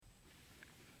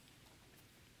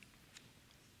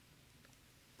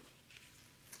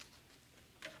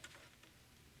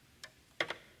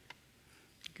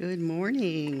Good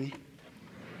morning.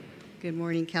 Good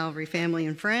morning, Calvary family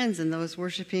and friends, and those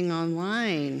worshiping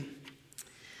online.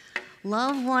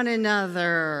 Love one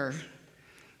another.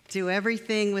 Do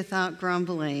everything without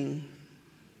grumbling.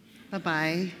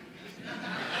 Bye-bye.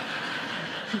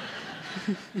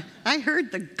 I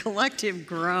heard the collective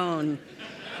groan.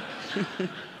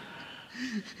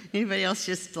 Anybody else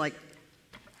just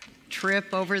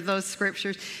trip over those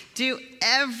scriptures? Do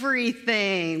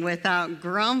everything without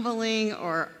grumbling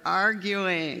or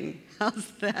arguing. How's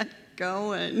that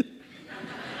going?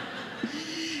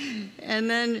 and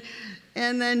then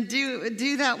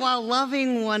do that while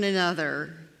loving one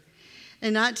another.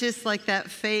 And not just like that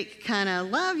fake kind of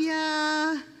love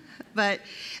ya,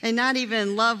 and not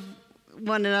even love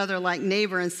one another like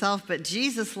neighbor and self, but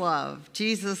Jesus love.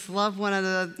 Jesus loved one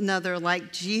another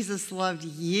like Jesus loved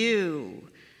you.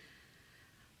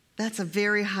 That's a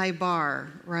very high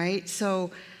bar, right? So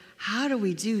how do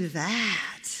we do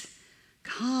that?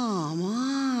 Come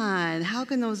on. How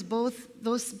can both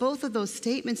of those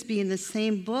statements be in the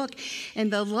same book?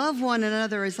 And the love one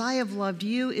another as I have loved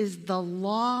you is the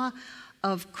law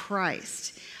of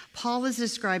Christ. Paul is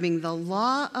describing the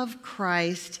law of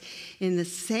Christ in the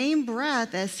same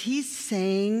breath as he's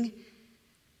saying,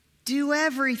 do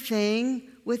everything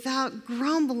without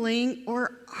grumbling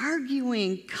or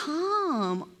arguing.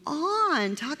 Come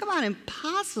on. Talk about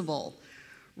impossible,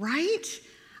 right?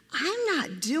 I'm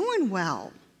not doing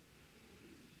well.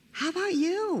 How about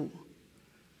you?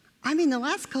 The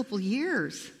last couple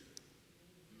years,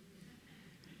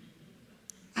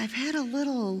 I've had a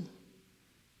little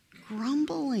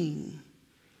grumbling.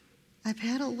 I've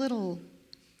had a little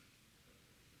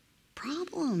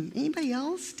problem. Anybody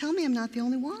else? Tell me I'm not the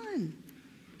only one.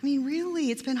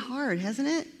 Really, it's been hard, hasn't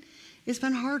it? It's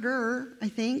been harder, I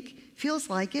think. Feels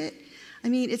like it.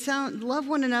 Love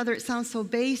one another, it sounds so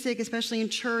basic, especially in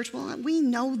church. Well, we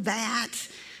know that.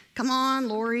 Come on,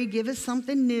 Lori, give us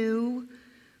something new.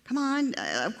 Come on,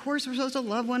 of course we're supposed to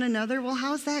love one another. Well,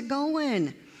 how's that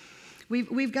going?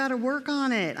 We've got to work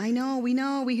on it. I know,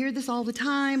 we hear this all the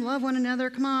time. Love one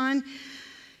another, come on.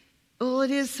 Well,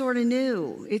 it is sort of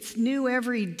new. It's new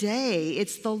every day.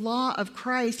 It's the law of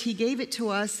Christ. He gave it to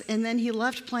us, and then he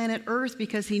left planet Earth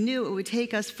because he knew it would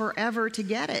take us forever to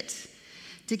get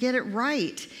it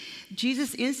right.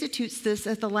 Jesus institutes this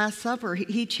at the Last Supper.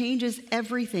 He changes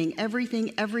everything.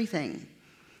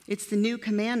 It's the new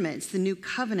commandment. It's the new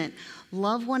covenant.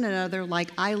 Love one another like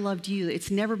I loved you. It's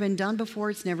never been done before.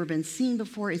 It's never been seen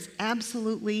before. It's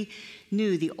absolutely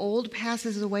new. The old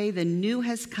passes away. The new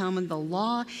has come, and the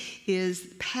law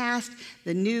is past.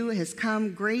 The new has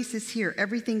come. Grace is here.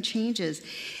 Everything changes.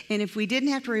 And if we didn't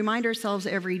have to remind ourselves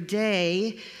every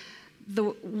day,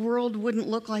 the world wouldn't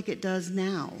look like it does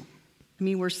now.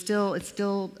 It's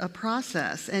still a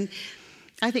process. And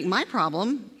I think my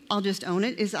problem, I'll just own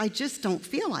it, is I just don't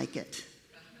feel like it.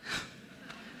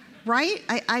 Right?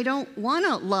 I don't want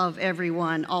to love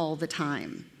everyone all the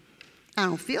time. I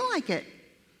don't feel like it.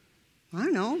 I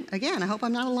don't know. Again, I hope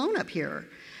I'm not alone up here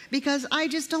because I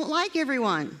just don't like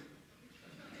everyone.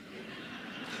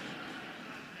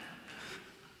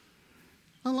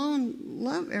 Alone,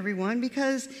 love everyone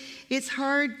because it's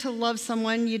hard to love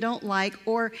someone you don't like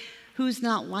or who's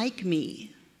not like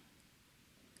me.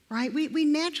 Right? We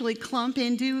naturally clump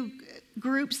into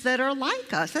groups that are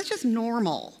like us. That's just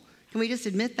normal. Can we just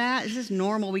admit that? It's just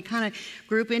normal. We kind of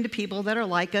group into people that are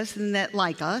like us and that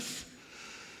like us.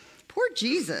 Poor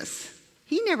Jesus.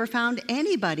 He never found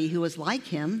anybody who was like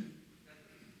him.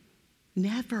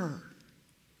 Never.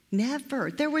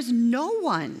 There was no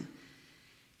one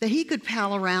that he could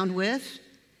pal around with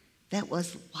that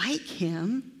was like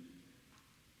him.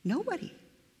 Nobody.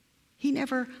 He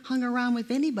never hung around with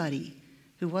anybody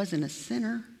who wasn't a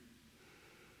sinner.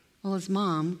 Well, his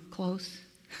mom, close.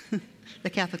 The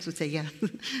Catholics would say, yeah,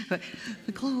 but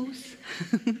close.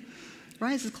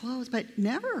 Rise is close, but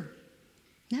never.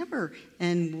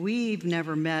 And we've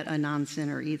never met a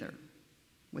non-sinner either.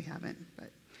 We haven't,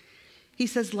 but he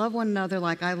says, love one another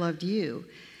like I loved you.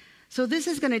 So this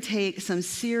is going to take some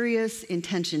serious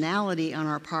intentionality on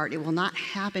our part. It will not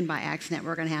happen by accident.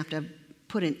 We're going to have to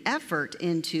put an effort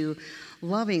into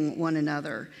loving one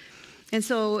another. And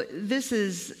so this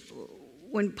is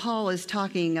when Paul is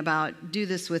talking about do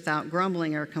this without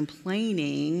grumbling or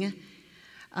complaining.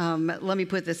 Let me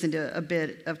put this into a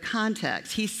bit of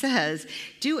context. He says,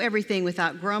 do everything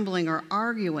without grumbling or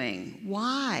arguing.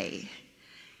 Why?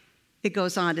 It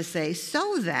goes on to say,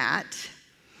 so that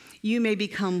you may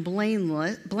become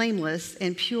blameless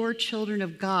and pure children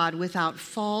of God without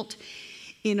fault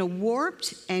in a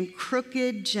warped and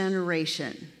crooked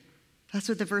generation. That's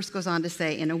what the verse goes on to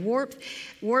say. In a warped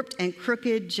and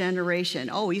crooked generation.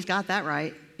 Oh, he's got that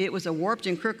right. It was a warped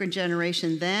and crooked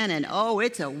generation then, and oh,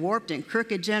 it's a warped and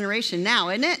crooked generation now,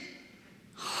 isn't it?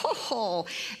 Oh,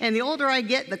 and the older I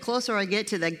get, the closer I get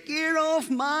to the get off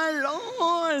my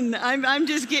lawn. I'm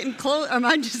just getting close.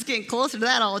 I'm just getting closer to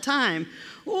that all the time.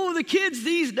 Oh, the kids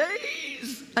these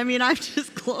days. I mean, I'm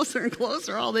just closer and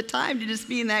closer all the time to just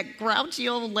being that grouchy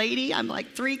old lady. I'm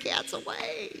like 3 cats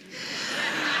away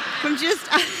from just.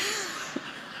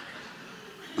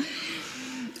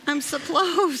 I'm so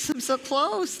close. I'm so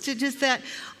close to just that.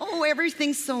 Oh,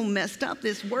 everything's so messed up.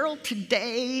 This world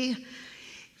today.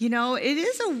 You know, it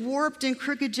is a warped and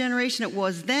crooked generation. It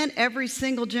was then. Every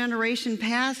single generation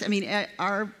past. I mean,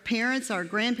 our parents, our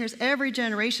grandparents, every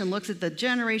generation looks at the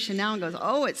generation now and goes,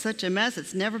 oh, it's such a mess.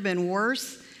 It's never been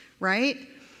worse, right?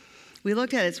 We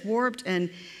looked at it. It's warped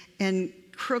and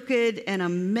crooked and a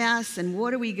mess. And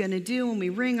what are we going to do when we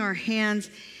wring our hands?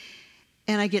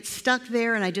 And I get stuck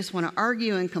there and I just want to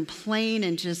argue and complain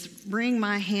and just wring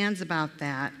my hands about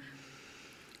that.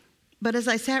 But as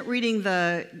I sat reading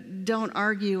the don't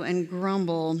argue and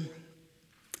grumble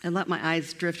and let my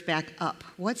eyes drift back up,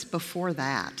 what's before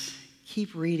that?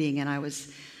 Keep reading, and I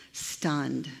was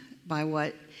stunned by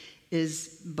what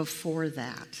is before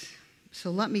that.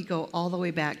 So let me go all the way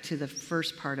back to the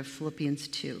first part of Philippians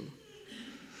 2.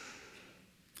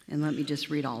 And let me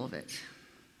just read all of it.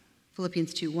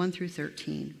 Philippians 2, 1 through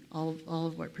 13, all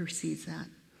of what precedes that.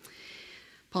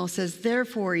 Paul says,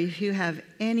 therefore, if you have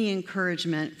any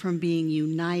encouragement from being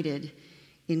united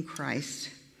in Christ,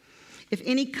 if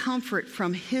any comfort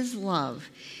from his love,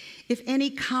 if any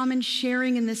common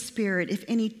sharing in the Spirit, if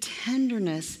any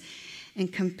tenderness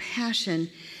and compassion,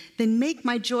 then make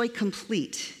my joy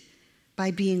complete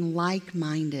by being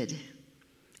like-minded,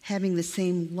 having the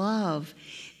same love,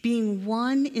 being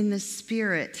one in the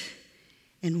Spirit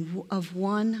and of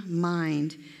one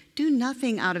mind. Do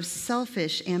nothing out of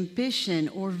selfish ambition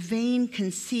or vain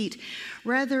conceit.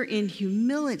 Rather, in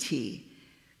humility,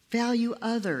 value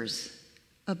others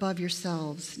above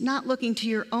yourselves, not looking to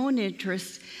your own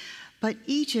interests, but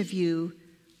each of you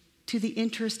to the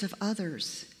interest of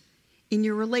others. In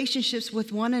your relationships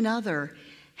with one another,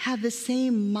 have the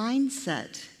same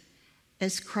mindset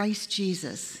as Christ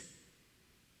Jesus.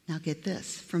 Now get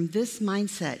this. From this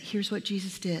mindset, here's what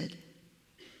Jesus did.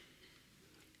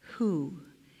 Who,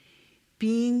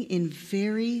 being in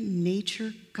very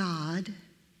nature God,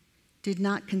 did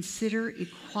not consider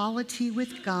equality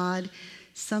with God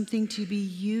something to be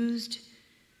used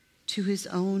to his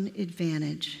own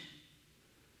advantage,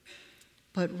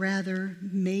 but rather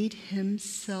made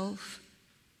himself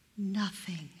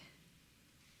nothing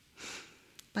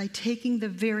by taking the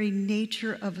very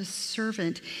nature of a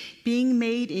servant, being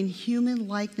made in human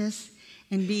likeness,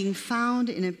 and being found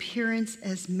in appearance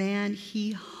as man,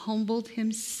 he humbled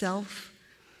himself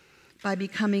by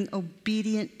becoming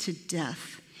obedient to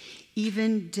death,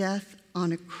 even death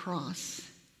on a cross.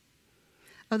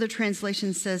 Other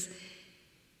translation says,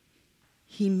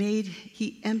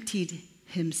 he emptied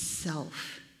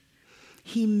himself.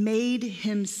 He made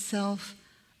himself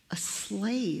a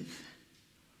slave.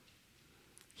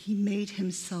 He made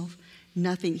himself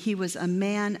nothing. He was a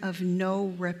man of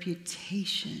no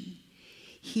reputation.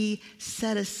 He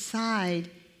set aside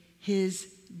his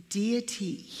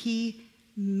deity. He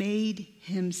made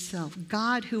himself.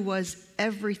 God, who was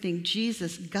everything,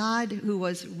 Jesus, God, who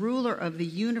was ruler of the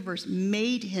universe,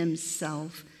 made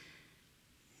himself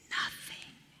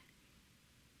nothing.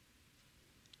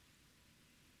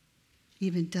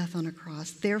 Even death on a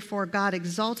cross. Therefore, God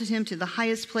exalted him to the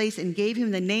highest place and gave him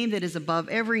the name that is above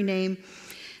every name,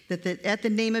 that at the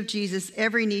name of Jesus,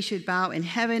 every knee should bow in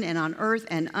heaven and on earth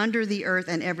and under the earth,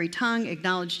 and every tongue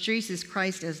acknowledge Jesus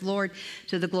Christ as Lord,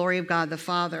 to the glory of God the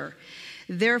Father.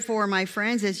 Therefore, my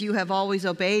friends, as you have always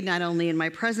obeyed, not only in my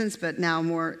presence, but now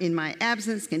more in my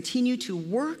absence, continue to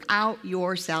work out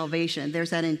your salvation. There's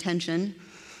that intention.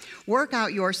 Work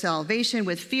out your salvation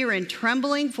with fear and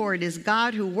trembling, for it is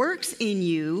God who works in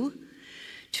you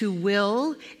to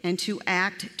will and to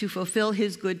act to fulfill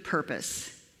his good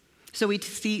purpose. So we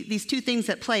see these two things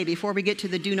at play before we get to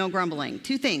the do no grumbling.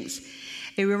 Two things.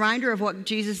 A reminder of what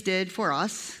Jesus did for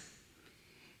us,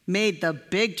 made the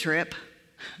big trip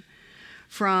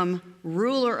from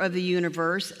ruler of the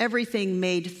universe, everything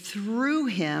made through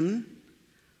him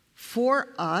for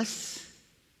us,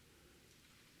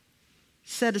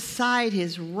 set aside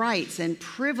his rights and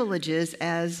privileges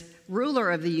as ruler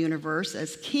of the universe,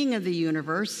 as king of the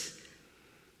universe,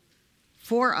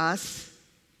 for us,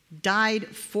 died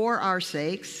for our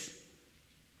sakes,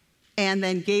 and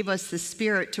then gave us the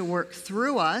Spirit to work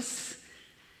through us,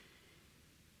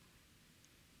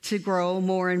 to grow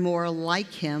more and more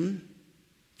like him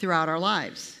throughout our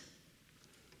lives,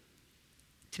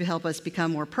 to help us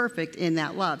become more perfect in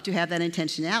that love, to have that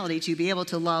intentionality to be able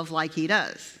to love like he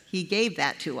does. He gave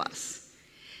that to us.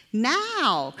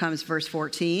 Now comes verse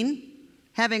 14.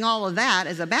 Having all of that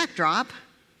as a backdrop,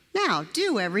 now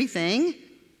do everything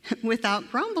without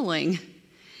grumbling,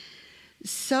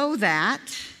 so that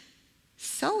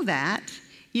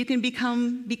you can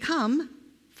become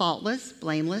faultless,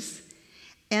 blameless,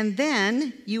 and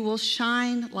then you will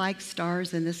shine like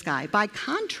stars in the sky. By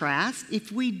contrast,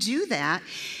 if we do that,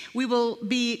 we will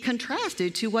be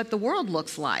contrasted to what the world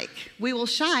looks like. We will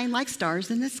shine like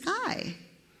stars in the sky.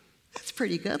 That's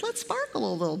pretty good. Let's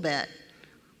sparkle a little bit.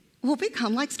 We'll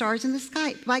become like stars in the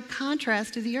sky by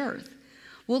contrast to the earth.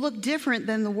 We'll look different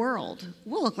than the world.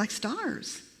 We'll look like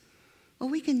stars. Well,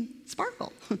 we can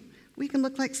sparkle. We can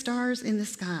look like stars in the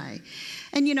sky.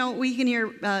 And we can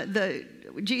hear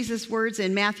Jesus' words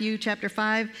in Matthew chapter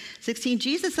 5:16.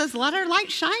 Jesus says, let our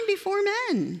light shine before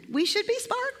men. We should be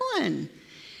sparkling.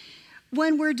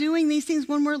 When we're doing these things,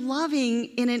 when we're loving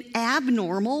in an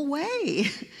abnormal way,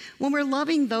 when we're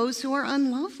loving those who are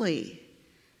unlovely,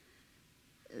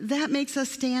 that makes us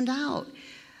stand out.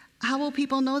 How will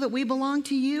people know that we belong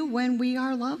to you? When we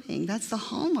are loving. That's the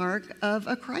hallmark of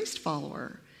a Christ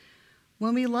follower.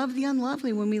 When we love the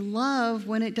unlovely, when we love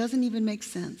when it doesn't even make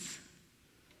sense,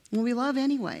 when we love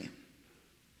anyway.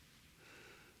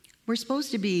 We're supposed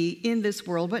to be in this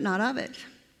world, but not of it.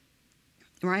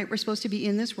 Right? We're supposed to be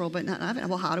in this world, but not of it.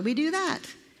 Well, how do we do that?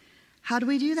 How do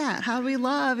we do that? How do we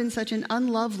love in such an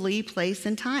unlovely place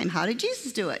and time? How did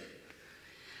Jesus do it?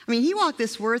 I mean, he walked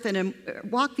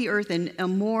the earth in a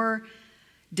more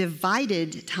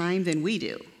divided time than we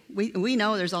do. We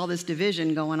know there's all this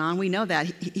division going on. We know that.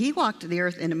 He walked the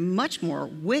earth in a much more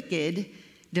wicked,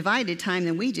 divided time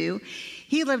than we do.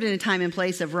 He lived in a time and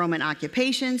place of Roman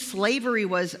occupation. Slavery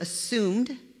was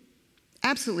assumed,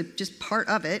 absolutely just part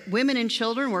of it. Women and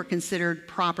children were considered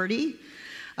property.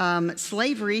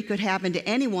 Slavery could happen to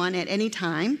anyone at any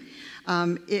time.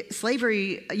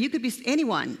 Slavery,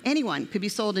 anyone could be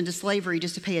sold into slavery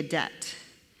just to pay a debt.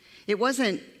 It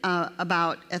wasn't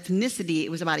about ethnicity, it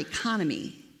was about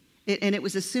economy. And it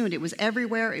was assumed, it was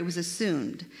everywhere, it was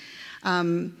assumed.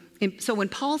 So when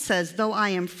Paul says, though I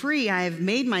am free, I have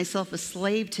made myself a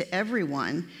slave to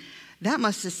everyone, that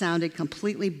must have sounded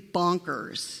completely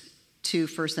bonkers to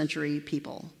first century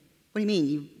people. What do you mean?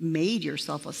 You made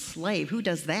yourself a slave? Who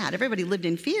does that? Everybody lived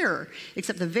in fear,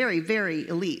 except the very, very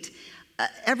elite.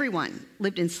 Everyone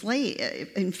lived in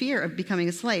fear of becoming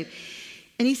a slave.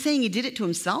 And he's saying he did it to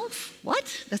himself?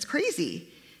 What? That's crazy.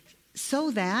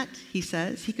 So that, he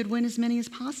says, he could win as many as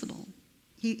possible.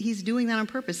 He's doing that on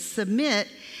purpose. Submit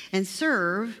and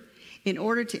serve in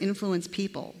order to influence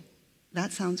people.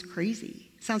 That sounds crazy.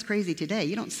 Sounds crazy today.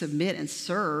 You don't submit and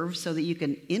serve so that you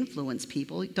can influence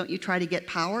people. Don't you try to get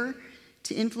power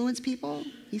to influence people?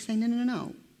 He's saying,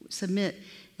 no. Submit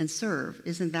and serve.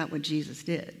 Isn't that what Jesus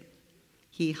did?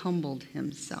 He humbled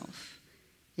himself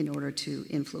in order to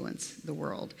influence the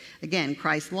world. Again,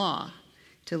 Christ's law,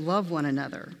 to love one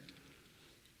another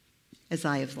as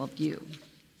I have loved you.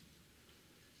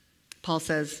 Paul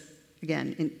says,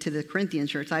 again, to the Corinthian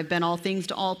church, I've been all things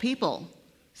to all people,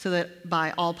 so that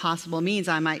by all possible means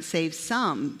I might save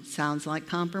some. Sounds like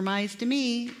compromise to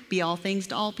me. Be all things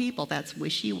to all people. That's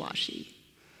wishy-washy,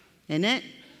 isn't it?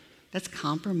 That's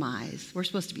compromise. We're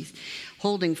supposed to be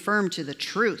holding firm to the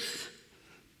truth.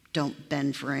 Don't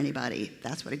bend for anybody.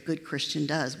 That's what a good Christian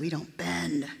does. We don't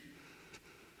bend.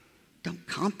 Don't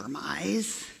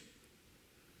compromise.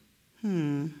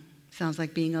 Sounds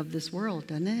like being of this world,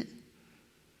 doesn't it?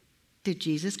 Did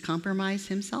Jesus compromise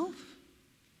himself?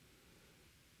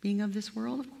 Being of this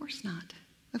world? Of course not.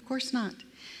 Of course not.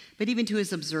 But even to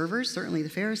his observers, certainly the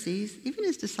Pharisees, even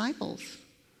his disciples,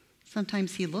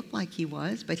 sometimes he looked like he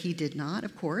was, but he did not,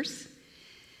 of course.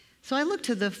 So I look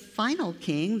to the final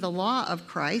king, the law of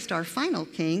Christ, our final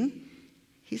king.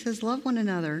 He says, love one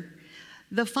another.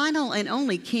 The final and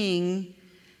only king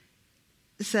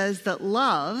says that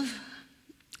love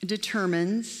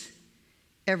determines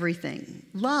everything.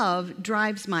 Love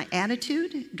drives my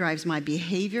attitude, drives my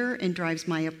behavior, and drives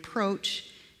my approach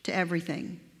to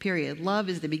everything, period. Love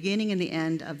is the beginning and the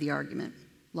end of the argument.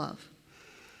 Love.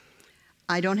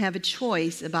 I don't have a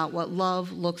choice about what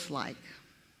love looks like.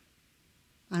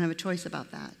 I don't have a choice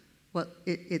about that.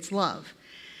 It's love.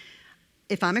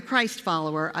 If I'm a Christ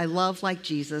follower, I love like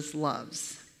Jesus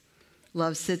loves.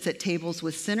 Love sits at tables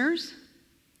with sinners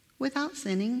without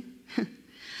sinning.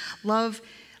 Love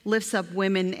lifts up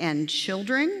women and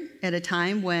children at a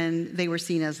time when they were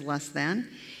seen as less than.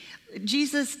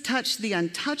 Jesus touched the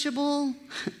untouchable.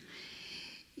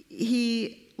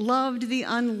 He loved the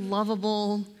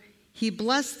unlovable. He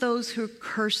blessed those who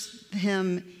cursed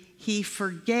him. He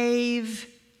forgave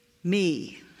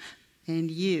me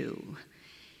and you.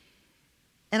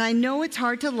 And I know it's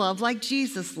hard to love like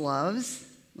Jesus loves,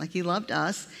 like he loved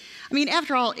us. I mean,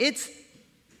 after all,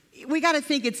 we got to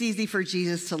think it's easy for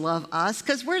Jesus to love us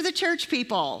because we're the church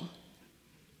people.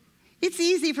 It's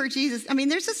easy for Jesus. I mean,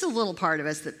 there's just a little part of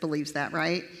us that believes that,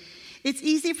 right? It's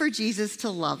easy for Jesus to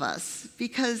love us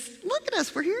because look at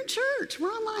us. We're here in church.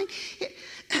 We're online.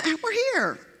 We're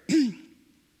here.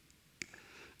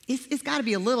 It's got to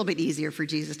be a little bit easier for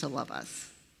Jesus to love us.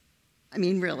 I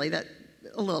mean, really, that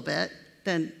a little bit.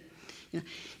 Then,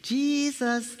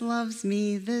 Jesus loves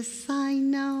me, this I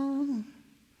know.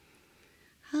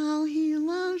 How he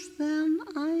loves them,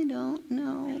 I don't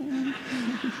know.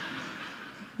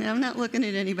 I'm not looking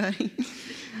at anybody.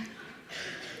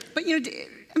 But,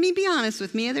 be honest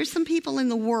with me. There's some people in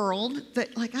the world that,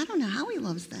 I don't know how he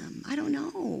loves them. I don't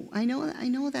know. I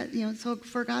know that, so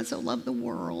for God so loved the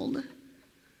world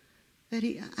that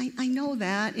I know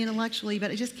that intellectually,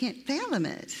 but I just can't fathom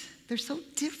it. They're so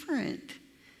different.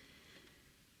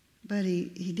 But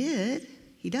he did.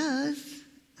 He does.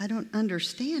 I don't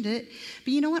understand it.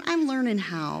 But you know what? I'm learning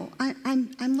how.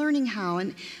 I'm learning how.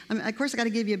 And of course, I got to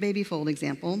give you a baby fold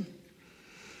example.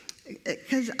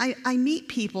 Because I meet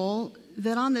people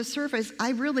that on the surface, I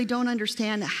really don't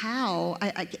understand how.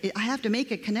 I have to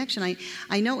make a connection.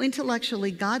 I know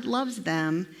intellectually God loves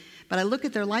them, but I look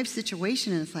at their life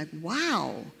situation and it's like,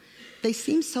 wow, they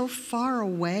seem so far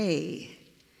away.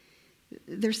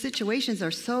 Their situations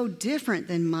are so different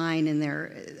than mine,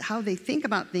 and how they think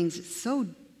about things is so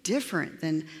different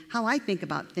than how I think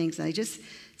about things. And it's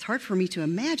hard for me to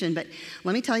imagine. But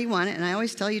let me tell you one, and I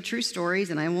always tell you true stories,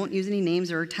 and I won't use any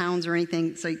names or towns or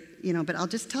anything. So but I'll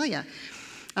just tell you.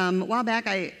 A while back,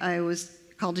 I was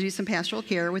called to do some pastoral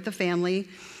care with the family,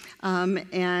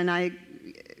 and it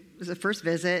was the first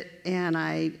visit, and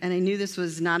I knew this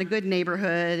was not a good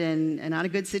neighborhood and not a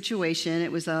good situation.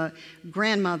 It was a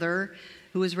grandmother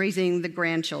who was raising the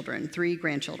grandchildren, 3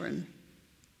 grandchildren,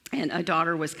 and a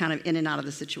daughter was kind of in and out of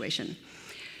the situation.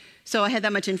 So I had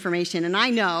that much information, and I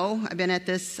know, I've been at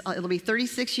this, it'll be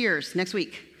 36 years next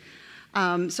week.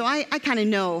 So I kind of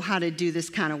know how to do this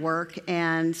kind of work,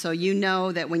 and so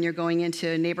that when you're going into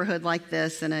a neighborhood like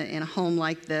this, in a home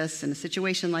like this, in a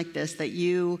situation like this, that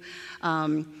you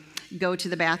go to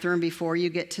the bathroom before you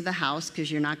get to the house, because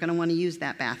you're not going to want to use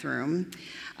that bathroom.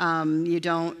 You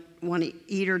don't want to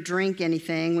eat or drink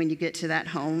anything when you get to that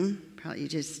home. Probably you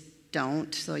just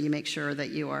don't, so you make sure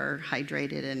that you are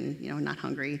hydrated and not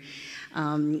hungry.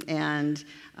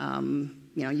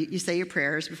 You say your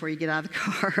prayers before you get out of the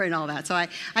car and all that. So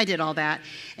I did all that,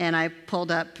 and I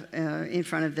pulled up in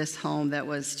front of this home that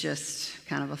was just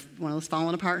kind of one of those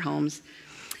fallen apart homes,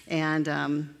 and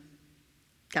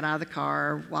got out of the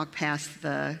car, walked past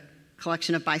the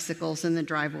collection of bicycles in the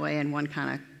driveway and one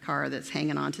kind of car that's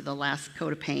hanging on to the last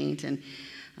coat of paint, and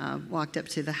walked up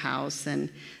to the house,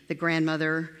 and the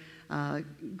grandmother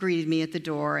greeted me at the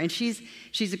door, and she's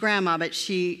a grandma, but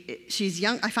she's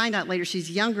young. I find out later she's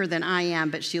younger than I am,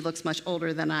 but she looks much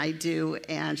older than I do,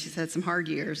 and she's had some hard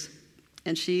years.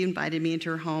 And she invited me into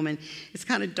her home, and it's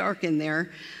kind of dark in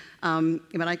there,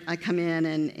 but I come in,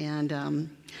 and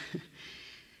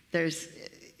there's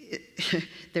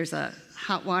a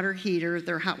hot water heater.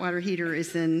 Their hot water heater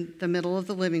is in the middle of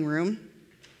the living room.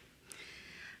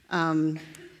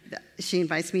 She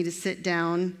invites me to sit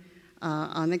down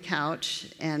on the couch,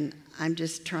 and I'm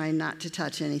just trying not to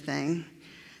touch anything.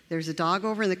 There's a dog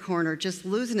over in the corner just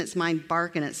losing its mind,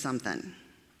 barking at something.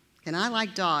 And I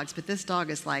like dogs, but this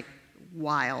dog is like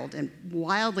wild and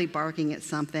wildly barking at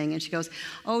something. And she goes,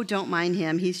 "Oh, don't mind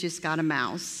him. He's just got a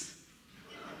mouse."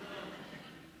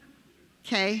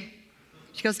 Okay?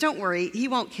 She goes, "Don't worry. He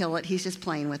won't kill it. He's just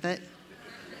playing with it."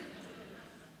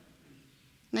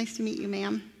 Nice to meet you,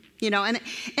 ma'am.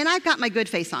 And I've got my good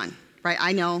face on, right?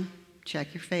 I know.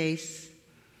 Check your face.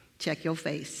 Check your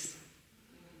face.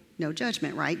 No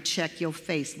judgment, right? Check your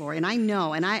face, Lori. And I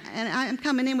know, and I'm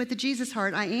coming in with the Jesus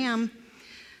heart. I am.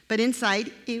 But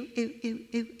inside, ew, ew, ew,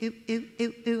 ew, ew, ew,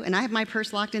 ew, ew. And I have my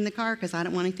purse locked in the car because I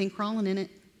don't want anything crawling in it.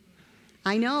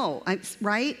 I know,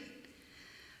 right?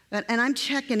 And I'm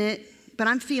checking it, but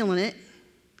I'm feeling it,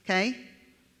 okay?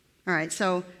 All right,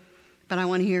 but I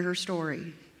want to hear her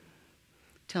story.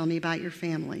 Tell me about your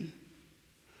family.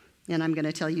 And I'm going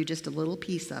to tell you just a little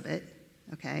piece of it,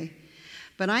 okay?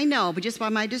 But I know, but just by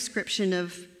my description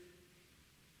of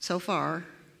so far,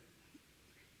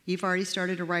 you've already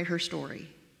started to write her story,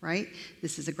 right?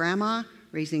 This is a grandma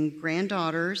raising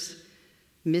granddaughters,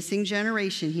 missing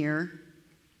generation here,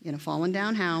 in a fallen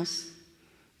down house,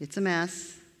 It's a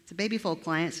mess. It's a baby folk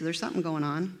client, so there's something going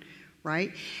on,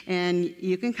 right? And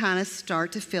you can kind of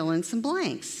start to fill in some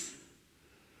blanks.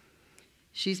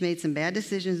 She's made some bad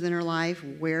decisions in her life.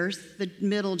 Where's the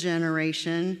middle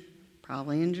generation?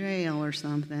 Probably in jail or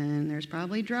something. There's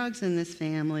probably drugs in this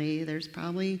family. There's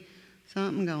probably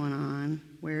something going on.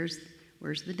 Where's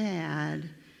the dad?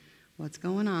 What's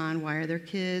going on? Why are there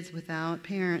kids without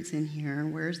parents in here?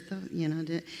 Where's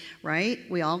the, right?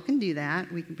 We all can do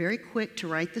that. We can very quick to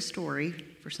write the story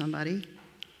for somebody,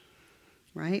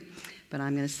 right? But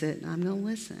I'm going to sit and I'm going to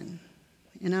listen.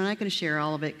 And I'm not going to share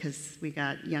all of it because we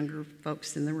got younger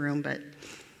folks in the room, but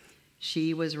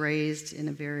she was raised in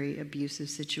a very abusive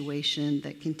situation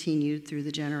that continued through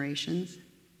the generations,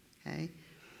 okay,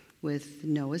 with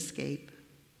no escape,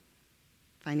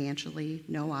 financially,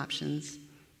 no options,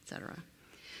 etc.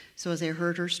 So as I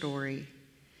heard her story,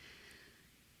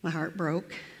 my heart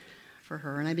broke for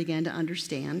her, and I began to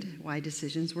understand why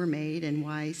decisions were made and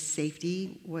why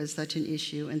safety was such an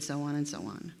issue, and so on and so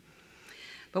on.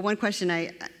 But one question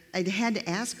I had to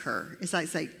ask her is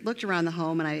as I looked around the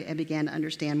home and I began to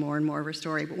understand more and more of her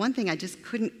story, but one thing I just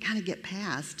couldn't kind of get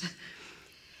past,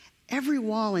 every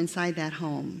wall inside that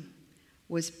home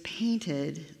was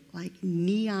painted like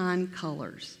neon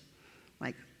colors,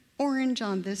 like orange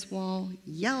on this wall,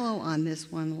 yellow on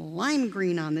this one, lime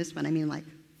green on this one. I mean, like,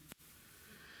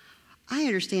 I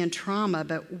understand trauma,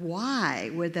 but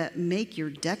why would that make your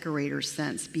decorator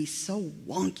sense be so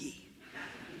wonky?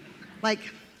 Like,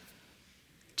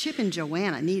 Chip and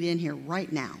Joanna need in here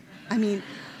right now. I mean,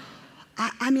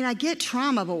 I get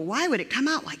trauma, but why would it come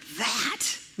out like that?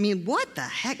 I mean, what the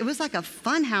heck? It was like a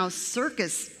funhouse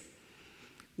circus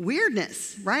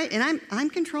weirdness, right? And I'm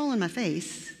controlling my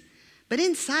face, but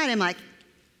inside I'm like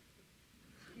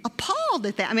appalled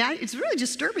at that. I mean, it's really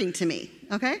disturbing to me,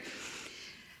 okay?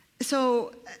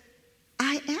 So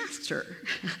I asked her,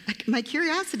 my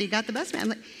curiosity got the best of me. I'm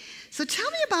like, so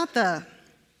tell me about the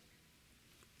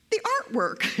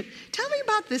artwork. Tell me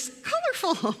about this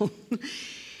colorful home.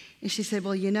 And she said,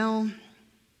 well,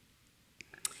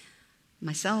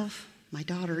 myself, my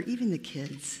daughter, even the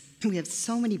kids, we have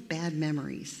so many bad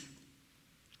memories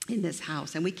in this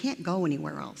house, and we can't go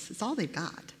anywhere else. It's all they've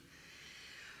got.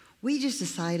 We just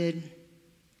decided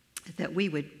that we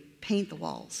would paint the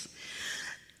walls,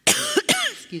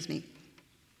 excuse me,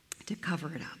 to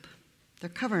cover it up. They're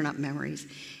covering up memories.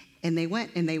 And they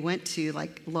went to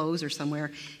like Lowe's or somewhere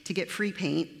to get free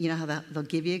paint. You know how they'll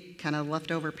give you kind of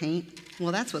leftover paint?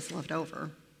 Well, that's what's left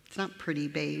over. It's not pretty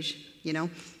beige,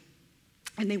 And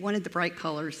they wanted the bright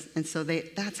colors, and so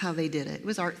that's how they did it. It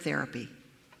was art therapy.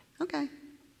 Okay,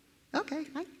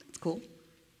 that's cool.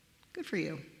 Good for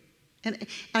you. And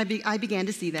I began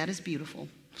to see that as beautiful.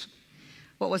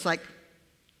 What was like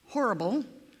horrible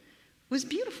was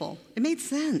beautiful. It made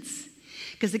sense.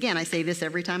 Because again, I say this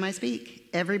every time I speak.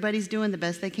 Everybody's doing the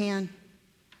best they can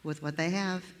with what they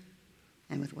have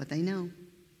and with what they know.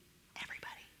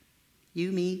 Everybody.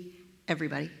 You, me,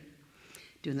 everybody.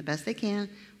 Doing the best they can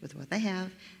with what they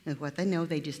have and with what they know.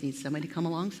 They just need somebody to come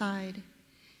alongside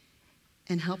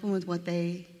and help them with what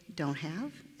they don't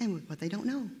have and with what they don't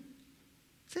know.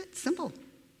 That's it. Simple.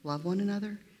 Love one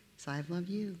another as I've loved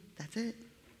you. That's it.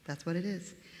 That's what it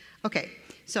is. Okay,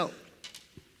 so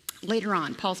later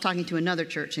on, Paul's talking to another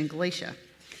church in Galatia,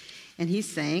 and he's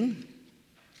saying,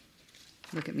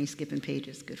 look at me skipping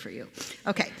pages, good for you.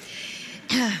 Okay.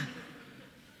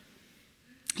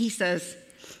 He says,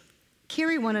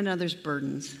 carry one another's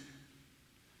burdens.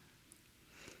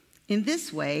 In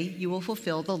this way, you will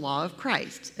fulfill the law of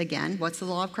Christ. Again, what's the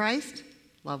law of Christ?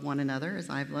 Love one another as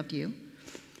I've loved you.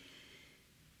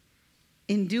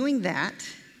 In doing that,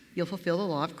 you'll fulfill the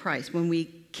law of Christ. When we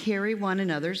carry one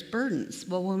another's burdens.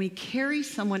 Well, when we carry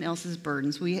someone else's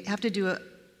burdens, we have to do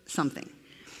something.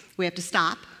 We have to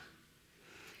stop.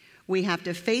 We have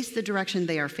to face the direction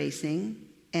they are facing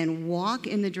and walk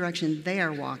in the direction they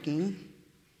are walking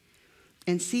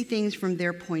and see things from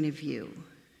their point of view.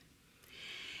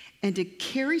 And to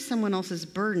carry someone else's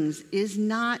burdens is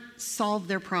not solve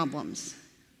their problems.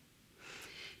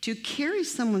 To carry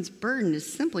someone's burden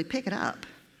is simply pick it up.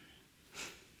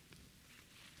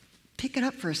 Pick it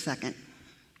up for a second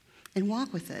and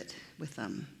walk with it with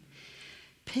them.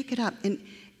 Pick it up and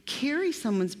carry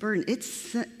someone's burden.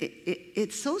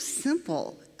 It's so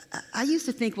simple. I used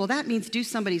to think, well, that means do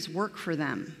somebody's work for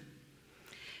them.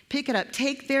 Pick it up,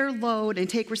 take their load and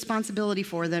take responsibility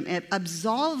for them and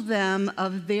absolve them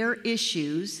of their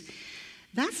issues.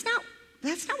 That's not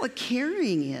what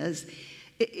carrying is.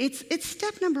 It's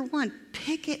step number one.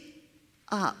 Pick it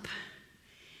up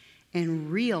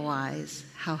and realize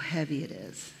how heavy it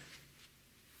is.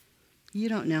 You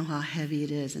don't know how heavy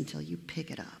it is until you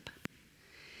pick it up.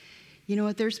 You know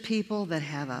what? There's people that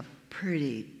have a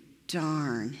pretty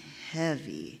darn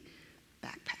heavy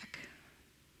backpack.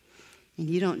 And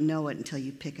you don't know it until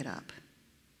you pick it up.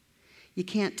 You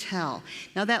can't tell.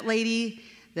 Now, that lady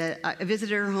that I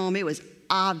visited her home, it was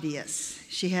obvious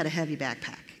she had a heavy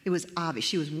backpack. It was obvious.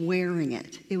 She was wearing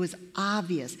it. It was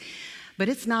obvious. But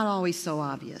it's not always so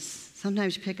obvious.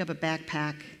 Sometimes you pick up a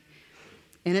backpack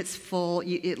and it's full.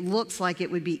 It looks like it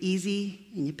would be easy,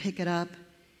 and you pick it up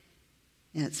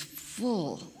and it's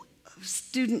full of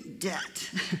student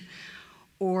debt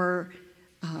or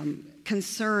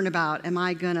concern about, am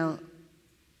I going to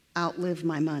outlive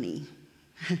my money?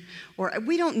 Or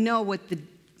we don't know what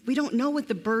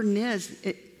the burden is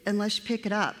unless you pick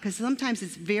it up, because sometimes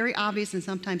it's very obvious and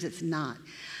sometimes it's not.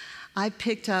 I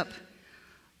picked up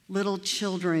little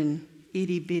children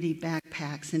itty-bitty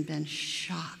backpacks and been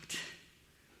shocked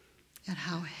at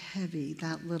how heavy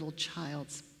that little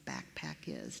child's backpack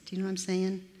is. Do you know what I'm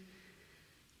saying?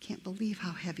 Can't believe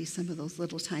how heavy some of those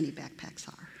little tiny backpacks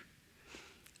are,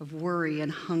 of worry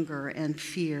and hunger and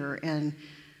fear and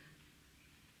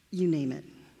you name it.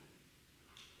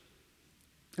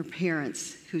 Or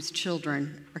parents whose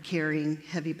children are carrying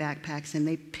heavy backpacks and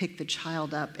they pick the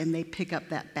child up and they pick up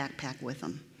that backpack with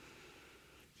them.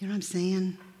 You know what I'm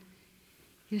saying?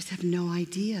 You just have no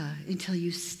idea until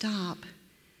you stop.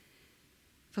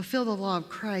 Fulfill the law of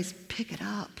Christ, pick it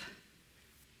up.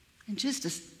 And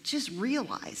just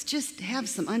realize, just have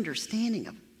some understanding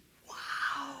of,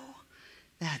 wow,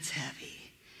 that's heavy.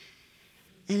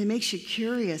 And it makes you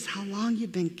curious how long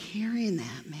you've been carrying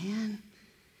that, man.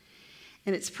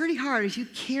 And it's pretty hard. If you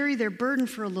carry their burden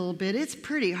for a little bit, it's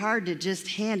pretty hard to just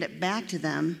hand it back to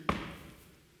them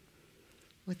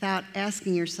without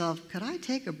asking yourself, could I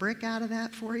take a brick out of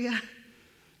that for you?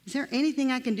 Is there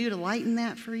anything I can do to lighten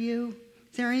that for you?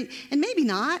 Is there any? And maybe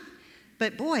not,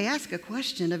 but boy, ask a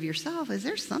question of yourself. Is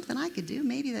there something I could do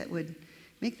maybe that would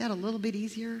make that a little bit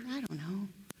easier? I don't know.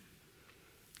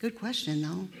 Good question,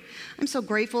 though. I'm so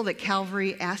grateful that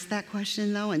Calvary asked that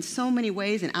question, though, in so many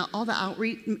ways, and all the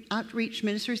outreach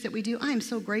ministries that we do. I am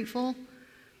so grateful.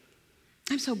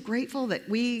 I'm so grateful that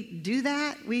we do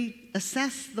that. We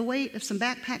assess the weight of some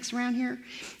backpacks around here,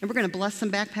 and we're going to bless some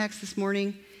backpacks this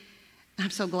morning. I'm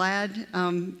so glad,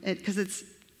 because it's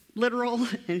literal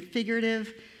and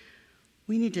figurative.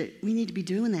 We need to be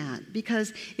doing that,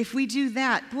 because if we do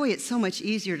that, boy, it's so much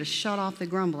easier to shut off the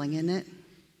grumbling, isn't it?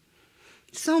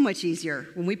 So much easier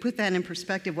when we put that in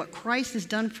perspective. What Christ has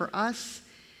done for us,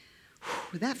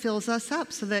 that fills us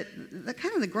up so that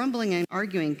the grumbling and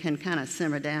arguing can kind of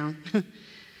simmer down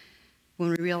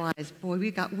when we realize, boy,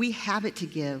 we have it to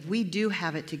give. We do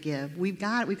have it to give. We've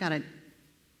got a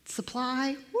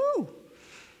supply.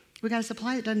 We've got a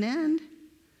supply that doesn't end.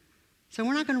 So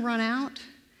we're not going to run out,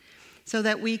 so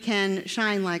that we can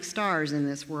shine like stars in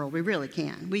this world. We really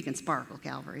can. We can sparkle,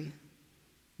 Calvary.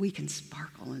 We can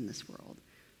sparkle in this world.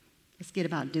 Let's get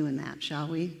about doing that, shall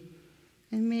we?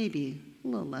 And maybe a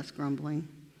little less grumbling.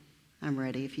 I'm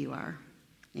ready if you are.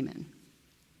 Amen.